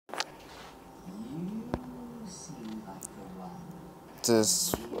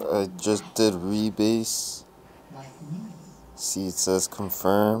I just did rebase. See, it says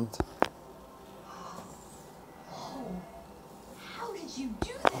confirmed. How did you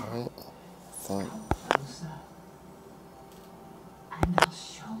do that? Alright, think. And I'll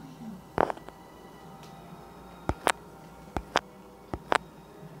show you.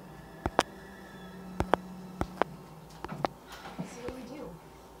 So what do we do?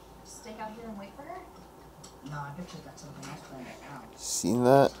 Just stay out here and wait for her? No, I bet you got something else planned out. Seen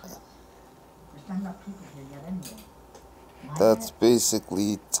that? There's not enough people here yet anyway. That's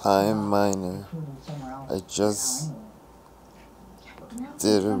basically Time Miner. I just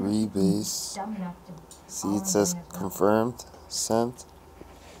did a rebase. See, it says confirmed, sent.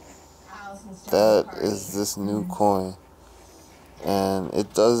 That is this new coin. And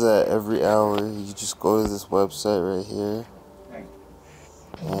it does that every hour. You just go to this website right here.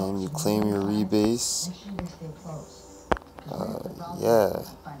 And you claim your rebase. Yeah.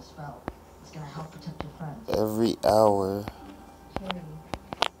 Every hour.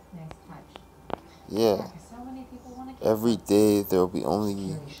 Yeah. Every day there will be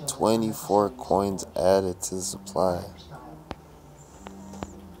only 24 coins added to the supply.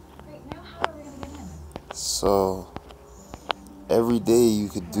 So every day you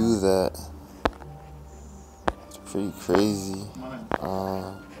could do that. It's pretty crazy.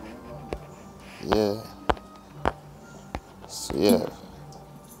 Yeah. So yeah.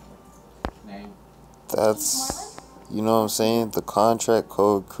 That's, you know what I'm saying? The contract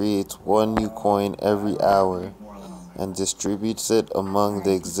code creates one new coin every hour and distributes it among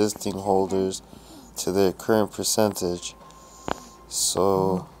the existing holders to their current percentage.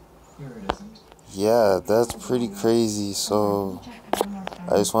 So yeah, that's pretty crazy. So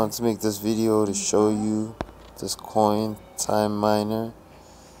I just wanted to make this video to show you this coin, Time Miner.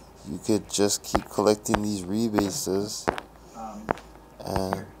 You could just keep collecting these rebases,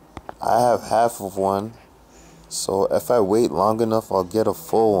 and I have half of one, so if I wait long enough I'll get a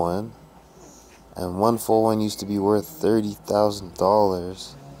full one. And one full one used to be worth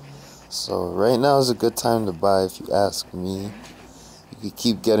 $30,000. So right now is a good time to buy if you ask me. You could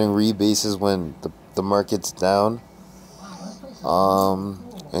keep getting rebases when the market's down.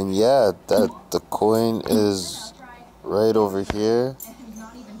 And yeah, the coin is right over here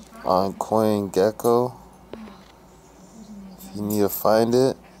on CoinGecko. If you need to find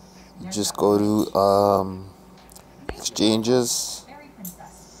it, you just go to exchanges,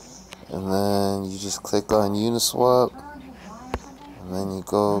 and then you just click on Uniswap, and then you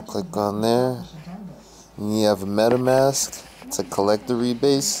go click on there. You have a MetaMask to collect the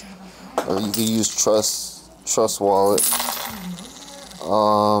rebase, or you can use Trust Wallet.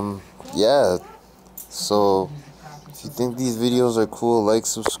 Yeah. So if you think these videos are cool, like,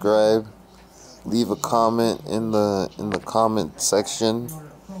 subscribe, leave a comment in the comment section,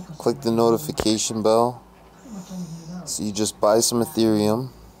 click the notification bell. So you just buy some Ethereum,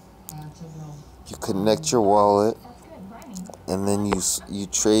 you connect your wallet, and then you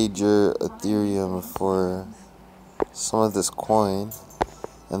trade your Ethereum for some of this coin.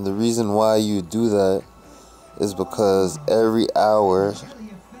 And the reason why you do that is because every hour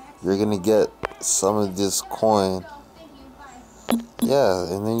you're gonna get some of this coin. Yeah,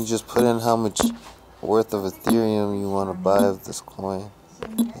 and then you just put in how much worth of Ethereum you want to buy of this coin.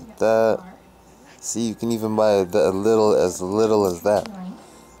 Like that. See, you can even buy as little as that,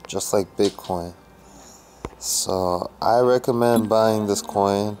 just like Bitcoin. So I recommend buying this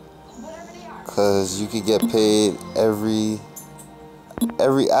coin because you could get paid every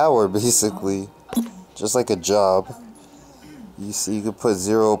hour, basically, just like a job. You see, you could put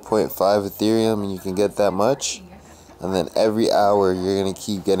 0.5 Ethereum and you can get that much, and then every hour you're gonna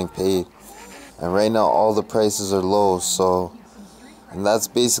keep getting paid. And right now all the prices are low, so, and that's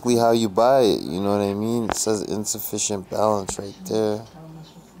basically how you buy it, you know what I mean? It says insufficient balance right there,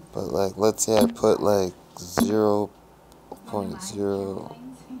 but like, let's say I put like 0.02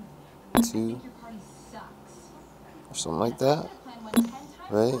 or something like that,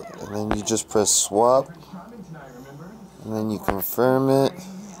 right? And then you just press swap, and then you confirm it,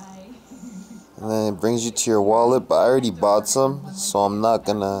 and then it brings you to your wallet. But I already bought some, so I'm not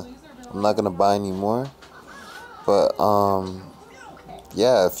gonna buy any more. But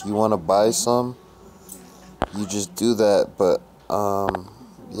yeah, if you want to buy some, you just do that. But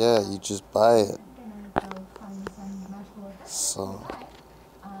yeah, you just buy it. So,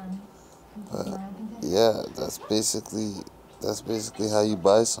 but yeah, that's basically how you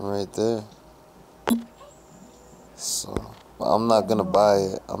buy some right there. So, but I'm not gonna buy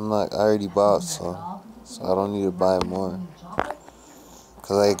it. I already bought some, so I don't need to buy more.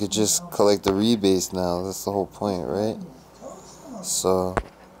 Cause I could just collect the rebase now. That's the whole point, right? So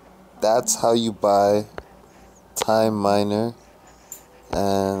that's how you buy Time Miner,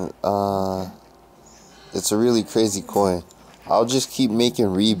 and it's a really crazy coin. I'll just keep making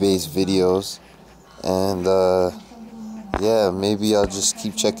rebase videos, and yeah, maybe I'll just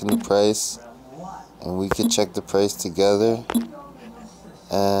keep checking the price, and we could check the price together,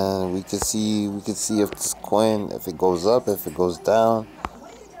 and we could see if this coin, if it goes up, if it goes down.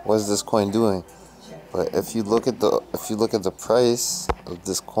 What is this coin doing? But if you look at the price of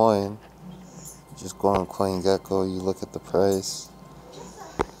this coin, just go on CoinGecko, you look at the price.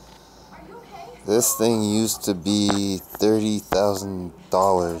 This thing used to be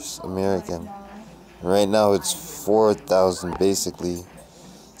 $30,000 American. Right now it's 4,000 basically.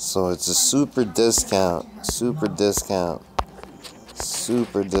 So it's a super discount. So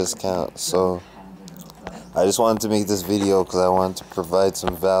I just wanted to make this video because I wanted to provide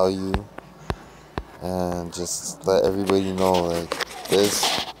some value and just let everybody know, like, this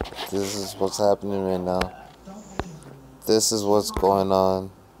is what's happening right now. This is what's going on.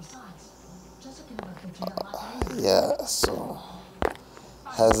 Yeah, so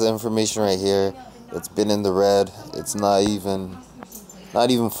has the information right here. It's been in the red. It's not even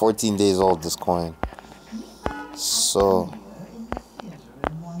 14 days old, this coin. So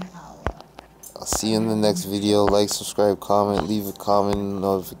I'll see you in the next video. Like, subscribe, comment, leave a comment,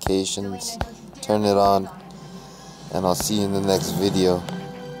 notifications, turn it on, and I'll see you in the next video.